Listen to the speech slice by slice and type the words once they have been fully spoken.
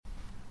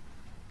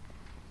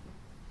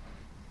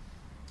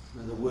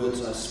May the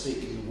words I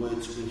speak and the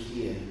words we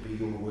hear be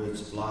your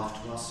words of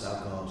life to us,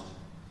 our God.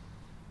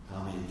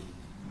 Amen.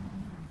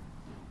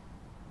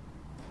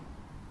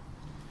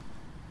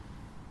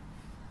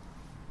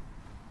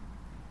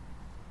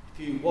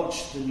 If you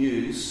watch the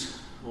news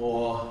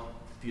or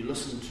if you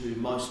listen to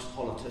most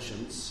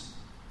politicians,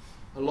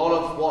 a lot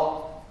of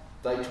what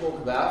they talk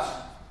about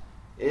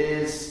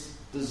is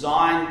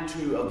designed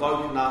to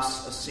evoke in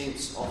us a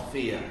sense of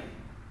fear.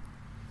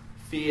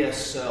 Fear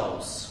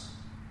sells.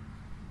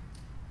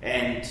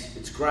 And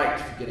it's great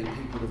for getting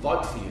people to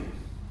vote for you.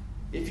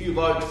 If you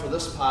vote for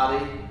this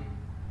party,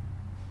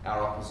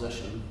 our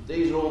opposition,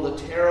 these are all the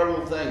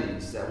terrible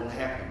things that will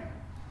happen.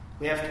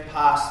 We have to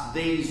pass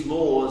these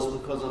laws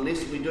because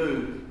unless we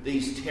do,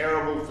 these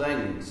terrible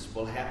things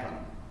will happen.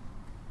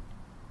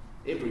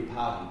 Every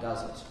party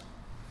does it.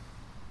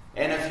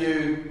 And if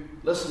you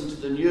listen to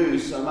the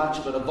news, so much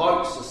of it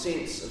evokes a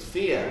sense of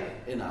fear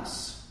in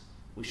us.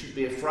 We should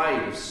be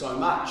afraid of so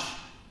much.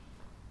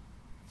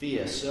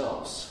 Fear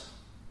sells.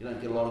 You don't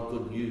get a lot of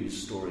good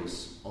news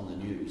stories on the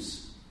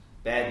news.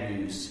 Bad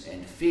news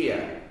and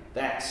fear,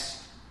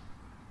 that's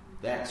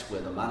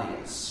where the money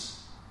is.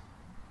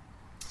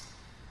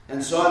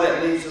 And so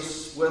that leaves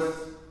us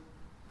with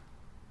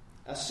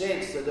a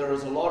sense that there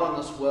is a lot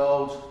in this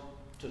world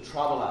to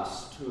trouble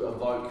us, to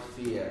evoke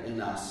fear in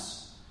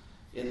us.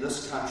 In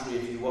this country,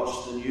 if you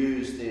watch the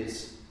news,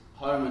 there's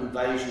home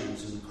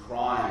invasions and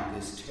crime,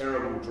 there's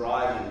terrible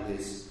driving,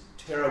 there's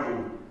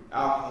terrible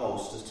alcohol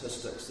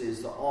statistics,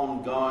 there's the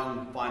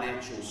ongoing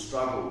financial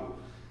struggle,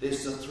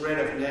 there's the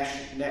threat of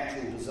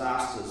natural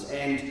disasters,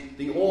 and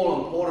the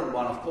all-important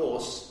one, of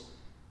course,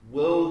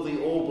 will the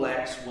All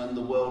Blacks win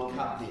the World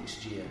Cup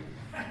next year?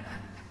 And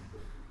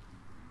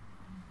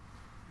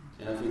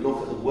if we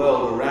look at the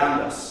world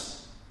around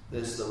us,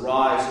 there's the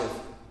rise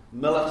of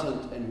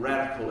militant and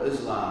radical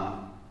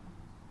Islam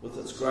with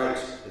its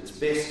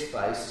best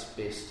face,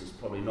 best is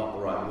probably not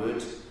the right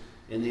word,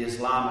 in the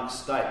Islamic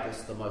State.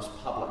 That's the most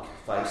public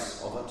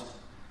face of it.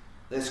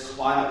 There's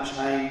climate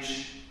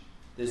change,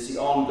 there's the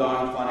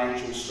ongoing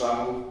financial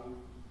struggle,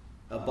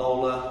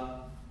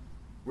 Ebola,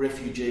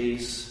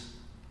 refugees.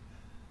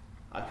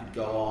 I could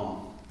go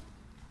on.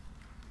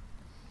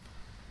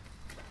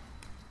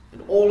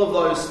 And all of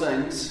those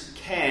things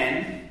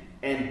can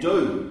and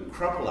do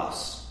cripple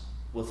us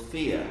with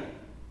fear.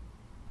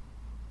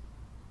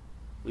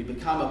 We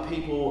become a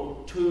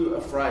people too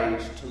afraid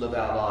to live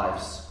our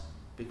lives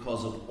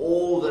because of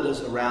all that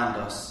is around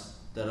us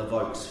that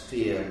evokes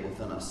fear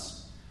within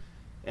us.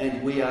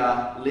 And we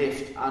are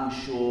left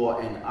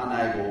unsure and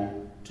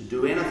unable to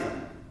do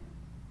anything,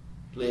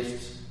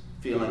 left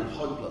feeling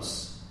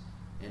hopeless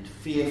and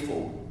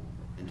fearful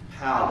and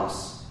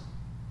powerless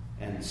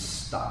and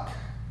stuck.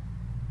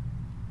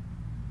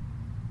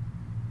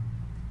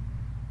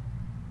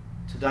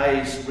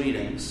 Today's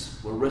readings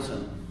were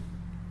written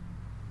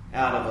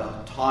out of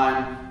a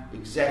time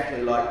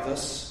exactly like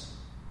this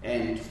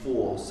and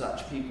for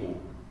such people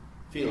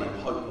feeling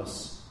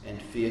hopeless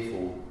and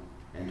fearful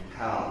and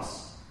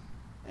powerless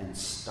and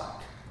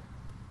stuck.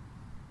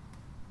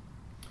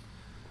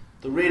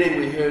 The reading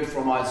we heard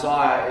from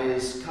Isaiah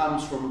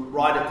comes from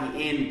right at the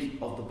end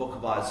of the book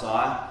of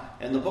Isaiah,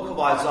 and the book of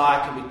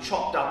Isaiah can be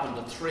chopped up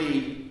into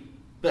 3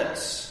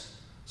 bits.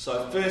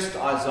 So first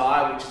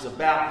Isaiah, which is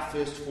about the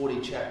first 40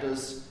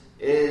 chapters,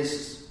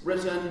 is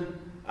written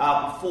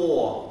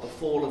before the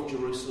fall of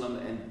Jerusalem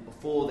and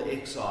before the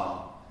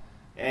exile.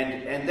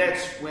 And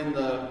that's when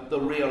the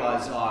real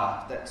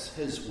Isaiah, that's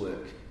his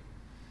work.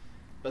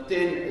 But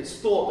then it's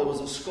thought there was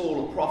a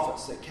school of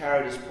prophets that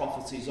carried his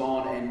prophecies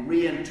on and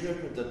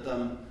reinterpreted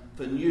them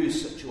for new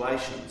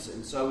situations.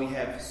 And so we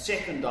have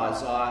 2nd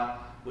Isaiah,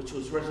 which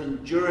was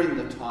written during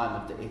the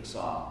time of the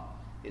exile.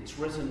 It's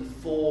written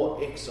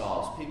for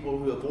exiles, people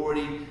who have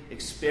already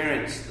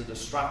experienced the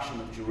destruction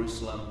of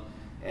Jerusalem,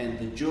 and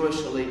the Jewish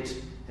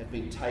elite have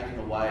been taken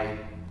away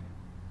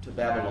to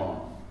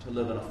Babylon to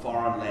live in a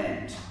foreign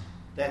land.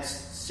 That's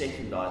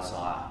 2nd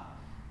Isaiah.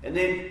 And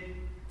then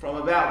from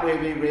about where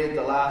we read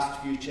the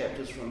last few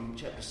chapters, from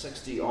chapter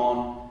 60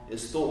 on,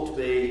 is thought to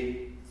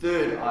be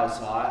 3rd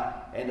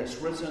Isaiah, and it's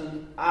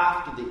written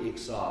after the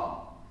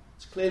exile.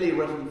 It's clearly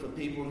written for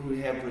people who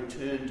have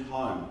returned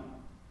home.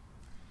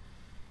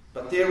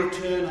 But their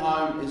return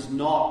home is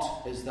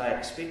not as they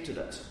expected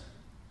it.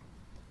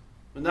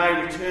 When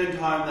they returned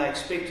home, they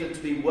expected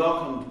to be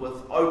welcomed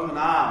with open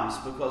arms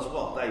because,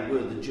 well, they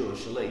were the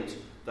Jewish elite,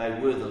 they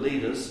were the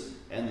leaders,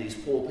 and these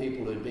poor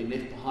people who had been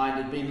left behind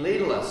had been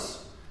leaderless.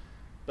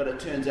 But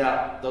it turns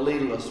out the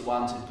leaderless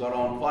ones had got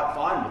on quite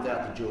fine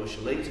without the Jewish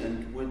elite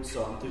and weren't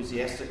so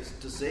enthusiastic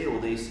to see all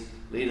these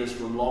leaders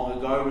from long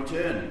ago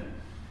return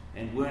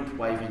and weren't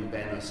waving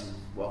banners and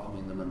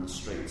welcoming them in the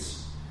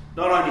streets.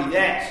 Not only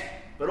that,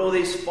 but all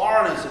these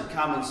foreigners had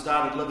come and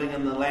started living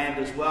in the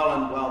land as well,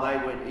 and well, they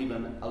weren't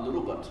even a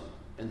little bit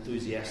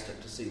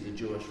enthusiastic to see the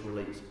Jewish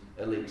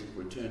elite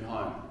return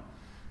home.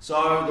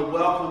 So the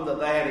welcome that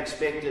they had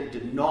expected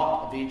did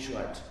not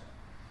eventuate.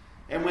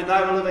 And when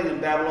they were living in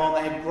Babylon,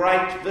 they had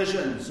great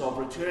visions of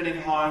returning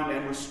home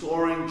and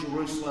restoring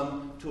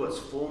Jerusalem to its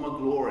former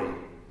glory.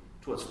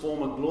 to its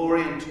former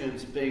glory in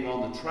terms of being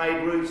on the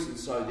trade routes and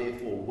so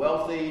therefore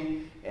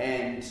wealthy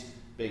and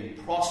being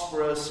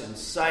prosperous and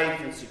safe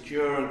and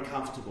secure and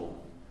comfortable.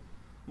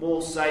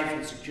 More safe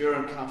and secure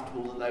and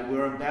comfortable than they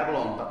were in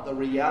Babylon, but the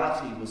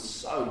reality was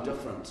so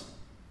different.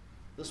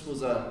 This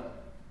was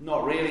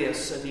not really a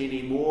city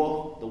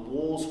anymore. The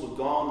walls were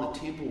gone, the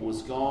temple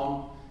was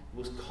gone, it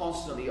was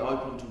constantly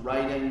open to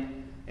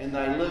raiding, and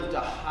they lived a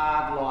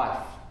hard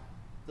life.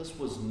 This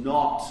was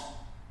not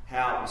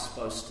how it was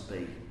supposed to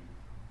be.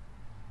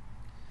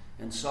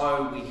 And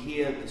so we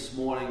hear this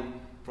morning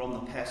from the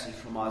passage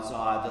from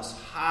Isaiah this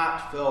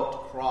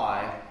heartfelt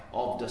cry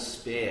of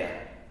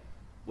despair,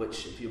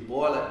 which, if you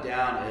boil it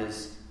down,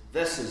 is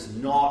this is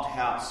not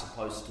how it's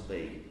supposed to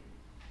be.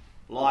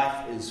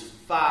 Life is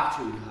far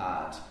too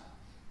hard.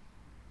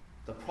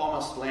 The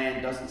promised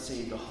land doesn't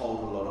seem to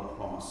hold a lot of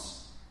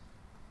promise.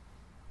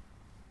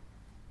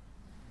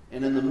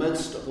 And in the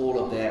midst of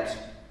all of that,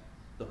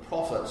 the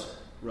prophet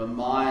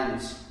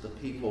reminds the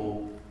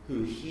people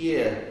who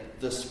hear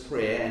this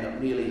prayer, and it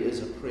really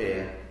is a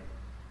prayer,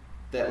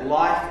 that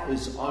life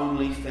is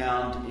only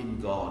found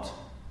in God.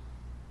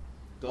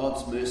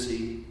 God's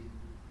mercy,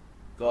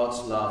 God's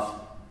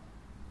love,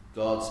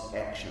 God's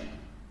action.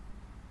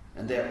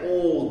 And that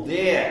all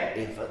their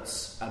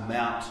efforts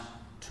amount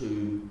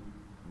to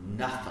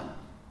nothing.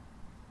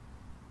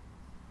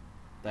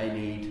 They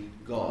need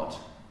God.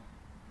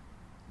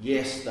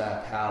 Yes, they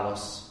are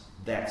powerless.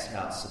 That's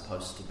how it's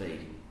supposed to be.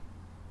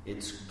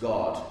 It's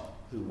God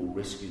who will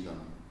rescue them.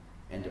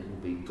 And it will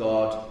be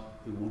God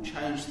who will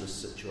change this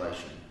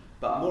situation.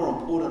 But more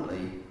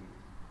importantly,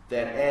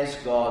 that as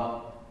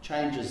God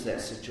changes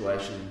that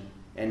situation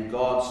and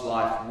God's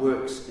life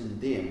works in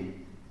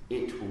them,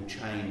 it will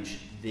change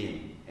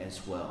them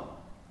as well.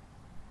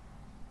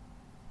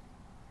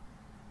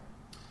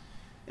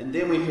 And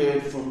then we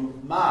heard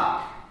from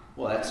Mark.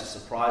 Well, that's a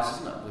surprise,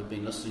 isn't it? We've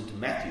been listening to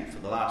Matthew for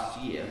the last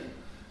year,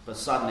 but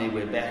suddenly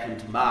we're back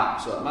into Mark.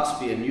 So it must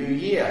be a new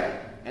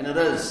year, and it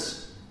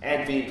is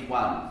Advent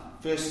 1,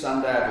 first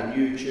Sunday of a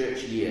new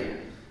church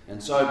year.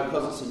 And so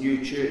because it's a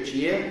new church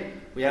year,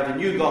 we have a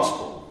new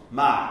gospel,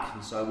 Mark.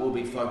 And so we'll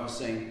be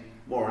focusing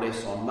more or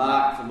less on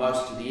Mark for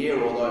most of the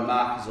year, although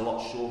Mark is a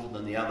lot shorter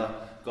than the other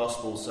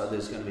gospels, so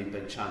there's going to be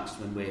big chunks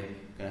when we're going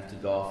to have to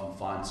go off and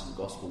find some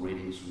gospel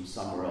readings from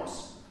somewhere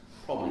else.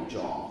 Probably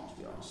John, to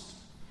be honest.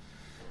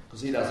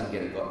 Because he doesn't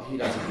get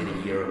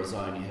a year of his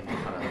own. You have to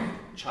kind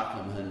of chuck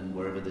him in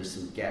wherever there's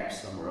some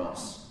gaps somewhere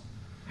else.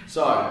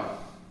 So,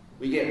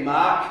 we get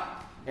Mark,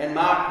 and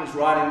Mark was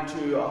writing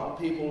to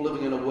people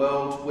living in a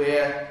world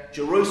where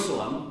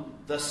Jerusalem,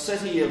 the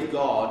city of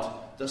God,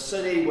 the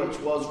city which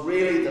was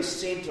really the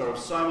centre of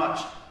so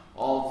much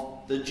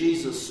of the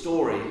Jesus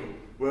story,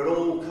 where it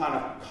all kind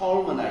of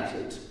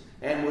culminated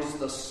and was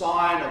the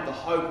sign of the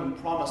hope and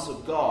promise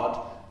of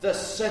God, this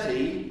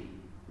city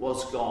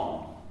was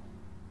gone,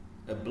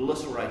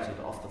 obliterated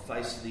off the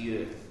face of the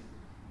earth.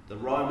 The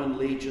Roman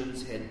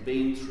legions had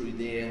been through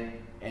there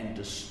and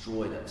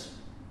destroyed it,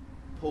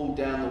 pulled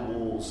down the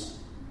walls,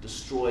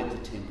 destroyed the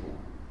temple.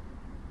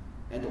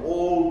 And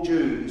all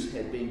Jews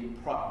had been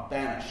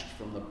banished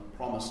from the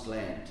promised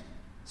land,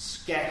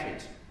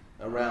 scattered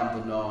around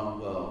the known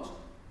world.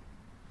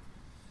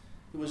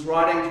 He was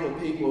writing to a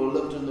people who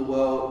lived in a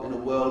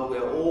world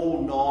where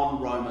all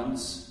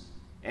non-Romans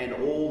and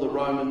all the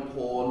Roman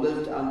poor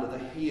lived under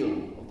the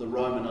heel of the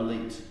Roman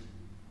elite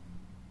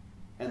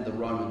and the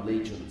Roman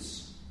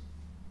legions.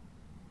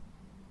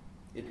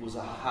 It was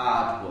a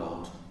hard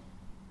world.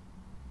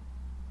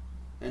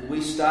 And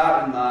we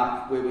start in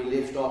Mark where we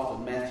left off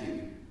in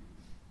Matthew,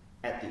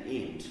 at the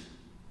end,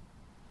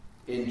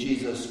 in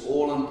Jesus'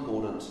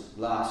 all-important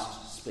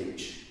last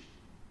speech.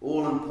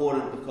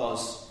 All-important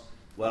because,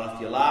 well,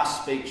 if your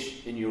last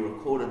speech in your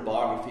recorded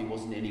biography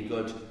wasn't any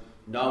good,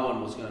 no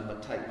one was going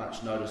to take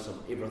much notice of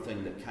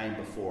everything that came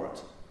before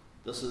it.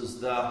 This is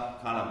the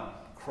kind of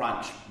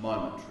crunch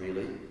moment,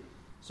 really.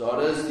 So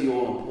it is the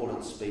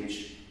all-important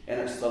speech, and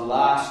it's the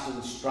last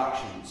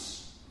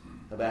instructions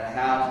about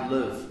how to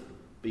live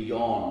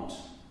beyond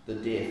the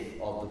death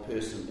of the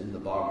person in the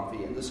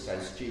biography, in this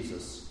case,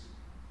 Jesus.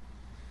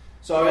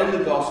 So in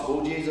the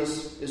Gospel,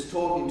 Jesus is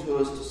talking to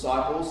his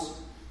disciples,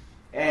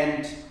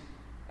 and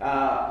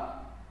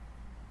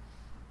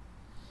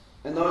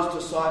those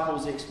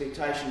disciples'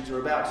 expectations are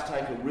about to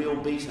take a real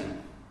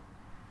beating,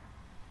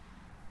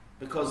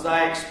 because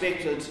they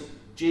expected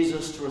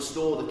Jesus to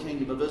restore the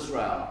kingdom of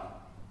Israel.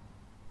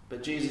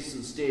 But Jesus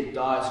instead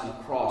dies on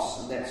a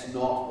cross, and that's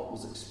not what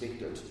was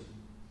expected.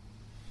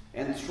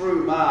 And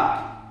through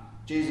Mark,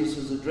 Jesus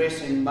is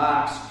addressing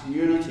Mark's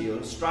community who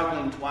are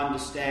struggling to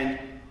understand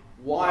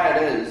why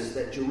it is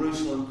that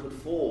Jerusalem could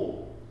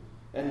fall.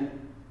 And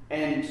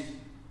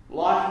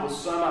life was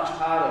so much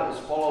harder as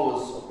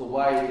followers of the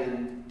way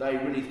than they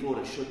really thought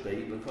it should be,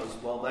 because,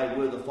 well, they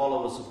were the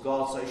followers of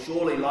God, so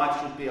surely life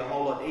should be a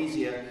whole lot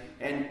easier.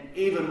 And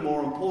even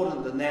more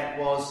important than that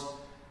was,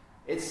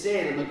 it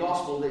said in the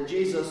Gospel that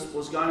Jesus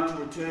was going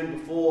to return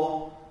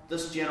before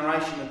this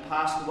generation had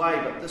passed away,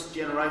 but this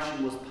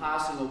generation was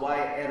passing away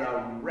at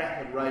a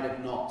rapid rate of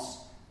knots,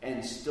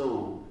 and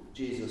still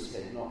Jesus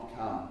had not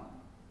come.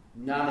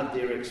 None of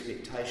their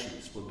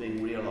expectations were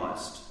being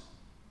realised.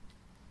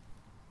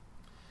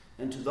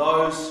 And to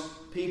those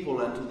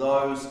people and to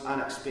those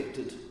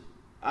unexpected,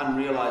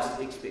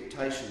 unrealised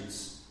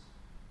expectations,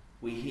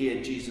 we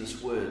hear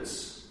Jesus'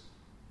 words.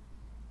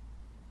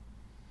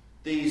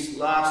 These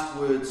last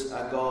words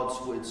are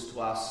God's words to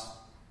us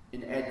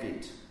in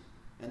Advent,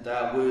 and they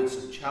are words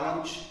of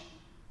challenge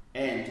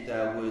and they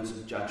are words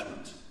of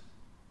judgment.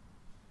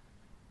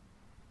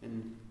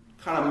 And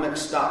kind of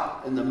mixed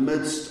up in the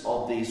midst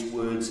of these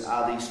words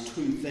are these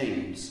two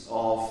themes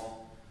of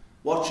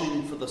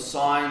watching for the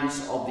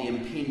signs of the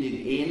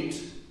impending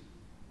end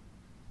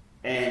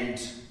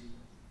and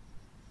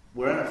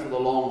we're in it for the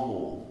long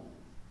haul.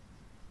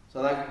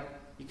 So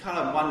you kind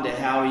of wonder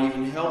how he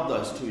even held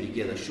those two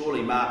together.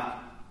 Surely Mark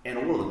and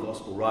all of the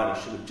gospel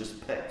writers should have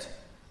just picked,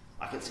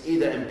 like, it's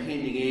either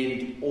impending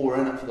end or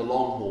we're in it for the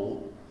long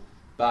haul,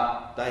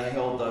 but they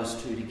held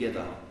those two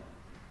together.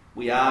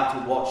 We are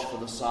to watch for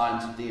the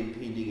signs of the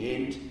impending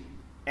end,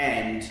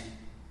 and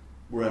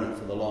we're in it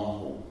for the long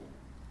haul.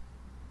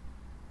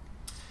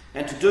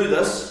 And to do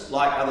this,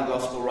 like other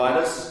gospel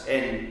writers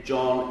and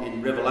John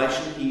in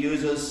Revelation, he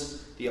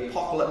uses the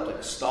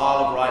apocalyptic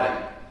style of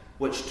writing,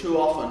 which too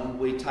often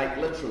we take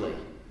literally.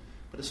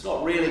 But it's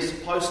not really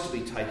supposed to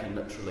be taken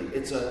literally.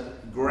 It's a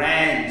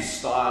grand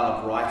style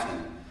of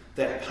writing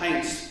that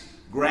paints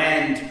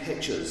grand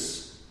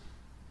pictures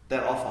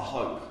that offer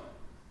hope,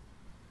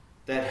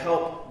 that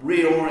help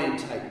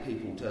reorientate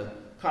people to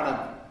kind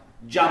of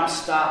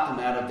jumpstart them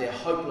out of their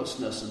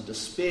hopelessness and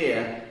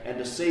despair and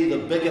to see the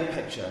bigger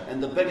picture.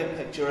 And the bigger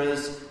picture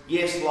is,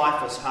 yes,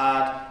 life is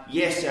hard.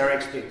 Yes, our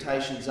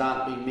expectations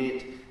aren't being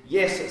met.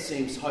 Yes, it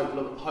seems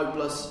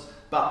hopeless.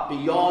 But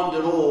beyond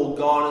it all,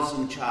 God is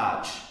in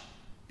charge.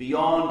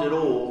 Beyond it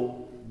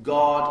all,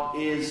 God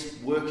is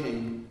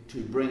working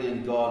to bring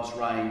in God's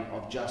reign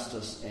of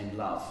justice and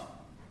love.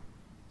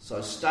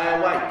 So stay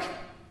awake.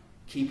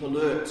 Keep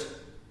alert.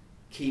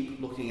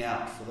 Keep looking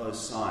out for those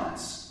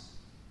signs.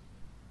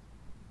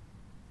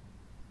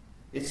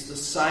 It's the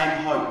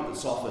same hope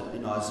that's offered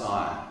in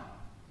Isaiah.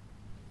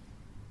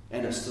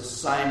 And it's the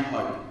same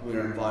hope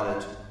we're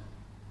invited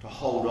to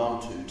hold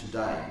on to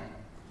today.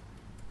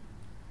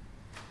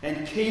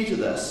 And key to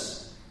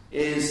this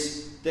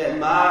is that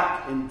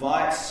Mark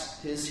invites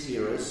his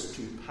hearers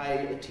to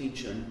pay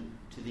attention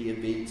to the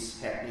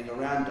events happening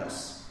around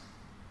us.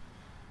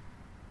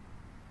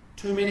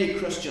 Too many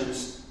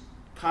Christians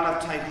kind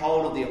of take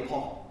hold of the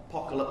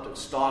apocalyptic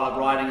style of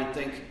writing and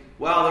think,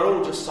 well, they're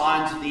all just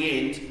signs of the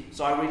end,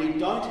 so I really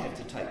don't have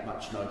to take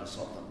much notice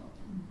of them.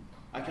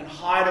 I can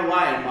hide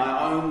away in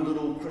my own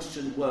little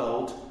Christian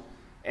world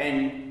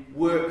and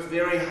work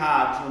very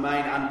hard to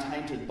remain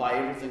untainted by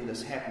everything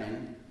that's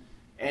happening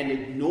and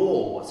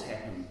ignore what's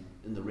happened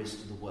in the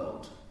rest of the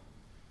world.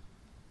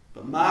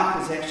 But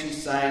Mark is actually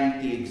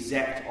saying the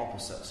exact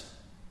opposite.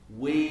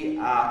 We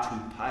are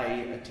to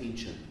pay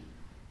attention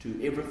to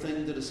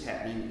everything that is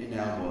happening in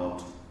our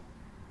world.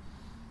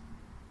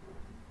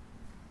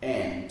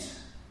 And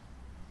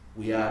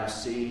we are to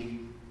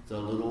see the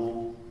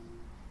little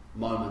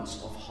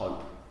moments of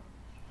hope,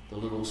 the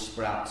little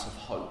sprouts of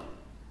hope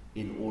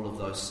in all of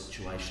those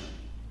situations.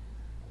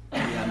 We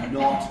are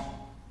not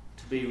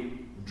to be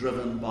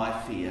driven by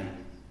fear,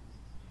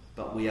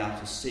 but we are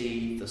to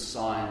see the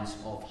signs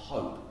of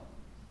hope.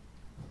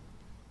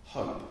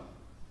 Hope.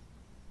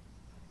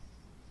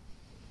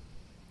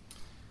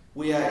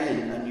 We are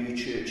in a new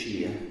church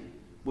year,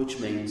 which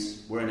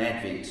means we're in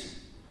Advent.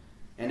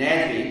 And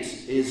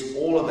Advent is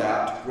all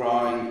about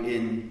growing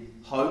in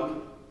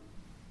hope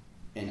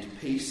and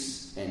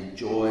peace and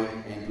joy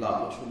and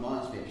love, which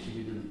reminds me, actually,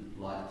 we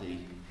didn't light the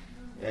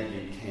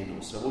Advent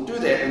candle. So we'll do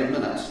that in a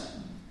minute.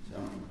 So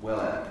I'm well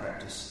out of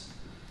practice.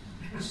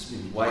 It's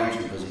been way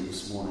too busy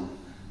this morning.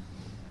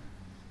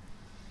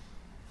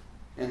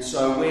 And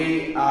so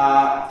we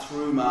are,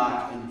 through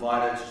Mark,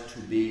 invited to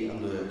be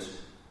alert,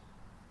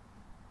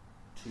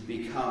 to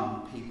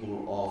become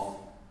people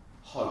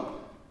of hope.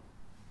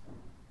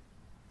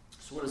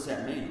 So what does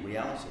that mean in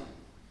reality?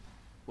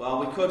 Well,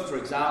 we could, for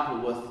example,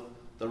 with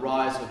the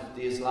rise of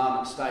the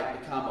Islamic State,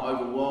 become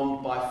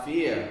overwhelmed by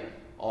fear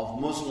of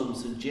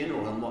Muslims in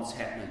general and what's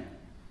happening,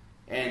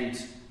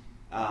 and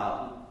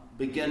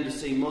begin to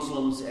see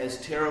Muslims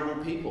as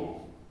terrible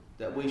people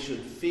that we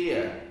should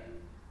fear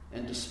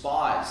and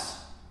despise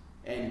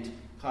and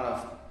kind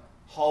of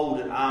hold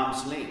at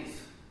arm's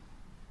length.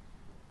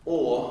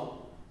 Or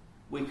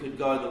we could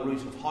go the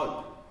route of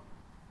hope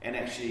and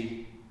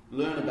actually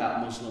learn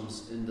about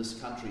Muslims in this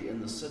country,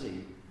 in the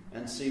city,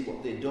 and see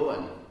what they're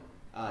doing.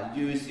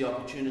 Use the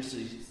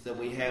opportunities that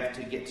we have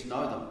to get to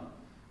know them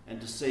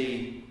and to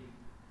see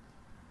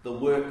the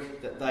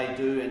work that they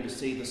do and to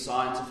see the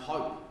signs of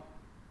hope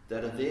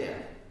that are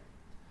there.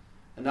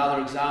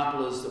 Another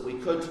example is that we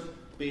could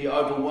be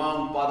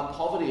overwhelmed by the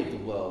poverty of the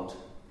world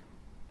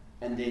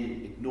and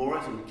then ignore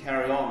it and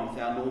carry on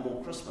with our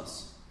normal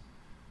Christmas.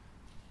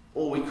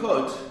 Or we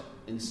could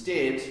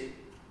instead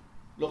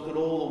look at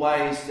all the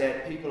ways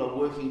that people are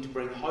working to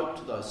bring hope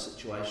to those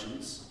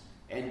situations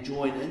and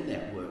join in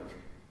that work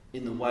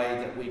in the way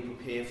that we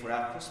prepare for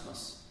our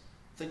Christmas.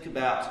 Think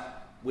about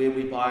where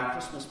we buy our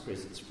Christmas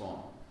presents from.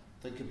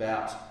 Think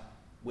about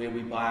where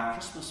we buy our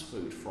Christmas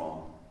food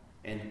from,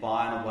 and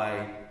buy in a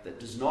way that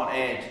does not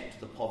add to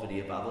the poverty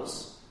of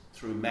others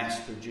through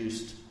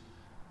mass-produced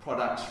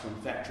products from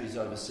factories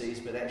overseas,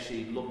 but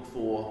actually look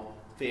for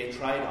fair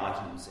trade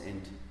items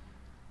and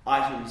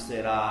items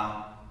that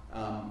are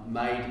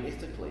made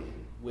ethically,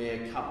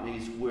 where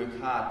companies work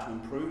hard to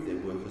improve their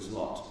workers'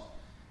 lot.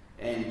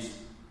 And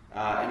in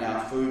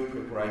our food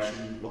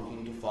preparation,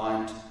 looking to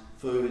find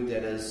food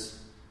that is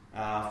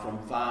from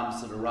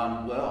farms that are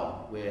run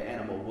well, where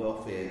animal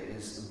welfare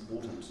is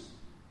important,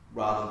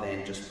 rather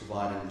than just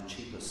providing the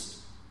cheapest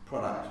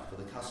product for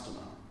the customer.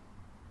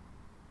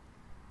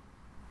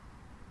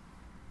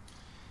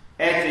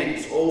 Advent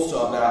is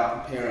also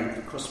about preparing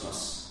for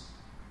Christmas.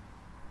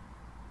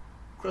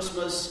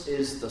 Christmas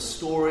is the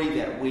story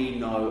that we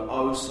know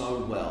oh so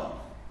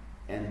well,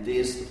 and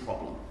there's the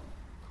problem.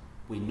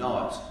 We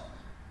know it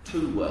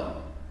too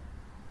well,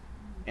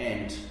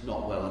 and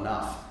not well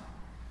enough.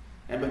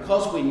 And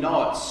because we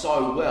know it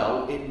so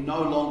well, it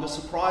no longer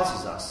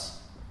surprises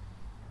us,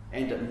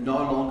 and it no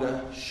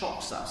longer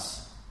shocks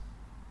us.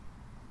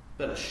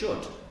 But it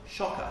should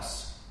shock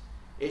us.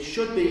 It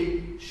should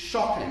be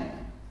shocking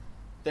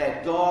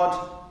that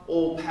God,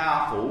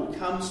 all-powerful,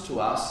 comes to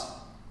us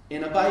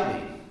in a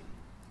baby.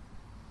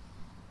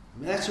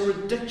 That's a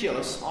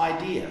ridiculous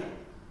idea.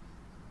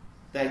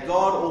 That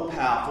God,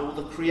 all-powerful,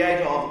 the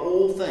creator of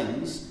all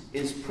things,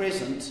 is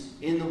present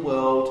in the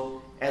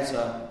world as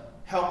a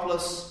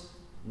helpless,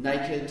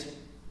 naked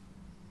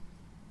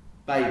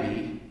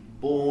baby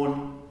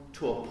born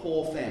to a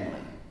poor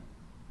family.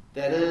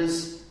 That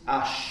is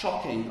a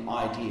shocking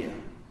idea.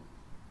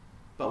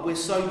 But we're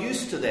so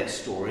used to that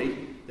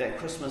story that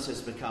Christmas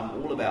has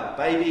become all about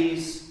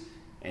babies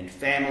and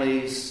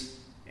families,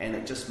 and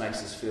it just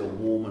makes us feel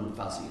warm and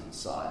fuzzy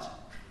inside,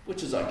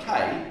 which is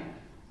okay,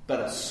 but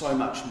it's so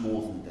much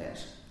more than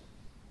that.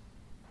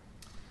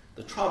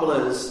 The trouble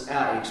is,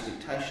 our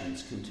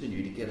expectations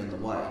continue to get in the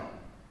way,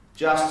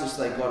 just as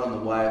they got in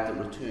the way of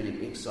the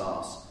returning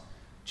exiles,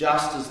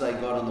 just as they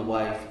got in the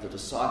way for the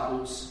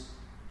disciples,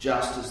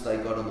 just as they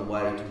got in the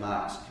way to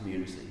Mark's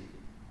community.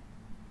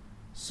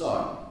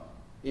 So,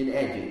 in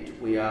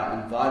Advent, we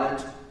are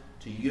invited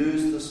to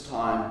use this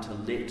time to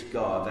let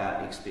go of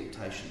our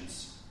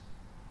expectations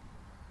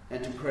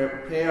and to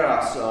prepare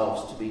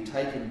ourselves to be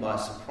taken by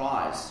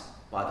surprise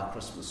by the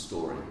Christmas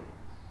story,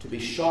 to be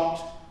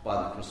shocked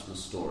by the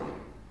Christmas story,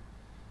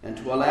 and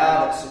to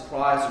allow that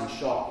surprise and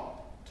shock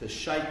to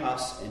shape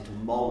us and to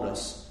mould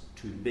us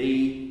to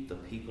be the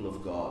people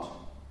of God,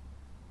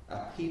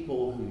 a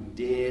people who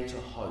dare to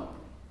hope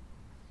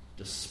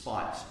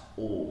despite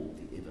all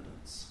the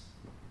evidence.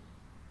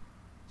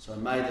 So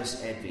may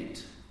this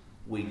Advent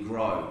we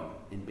grow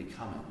in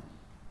becoming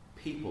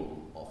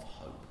people of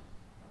hope.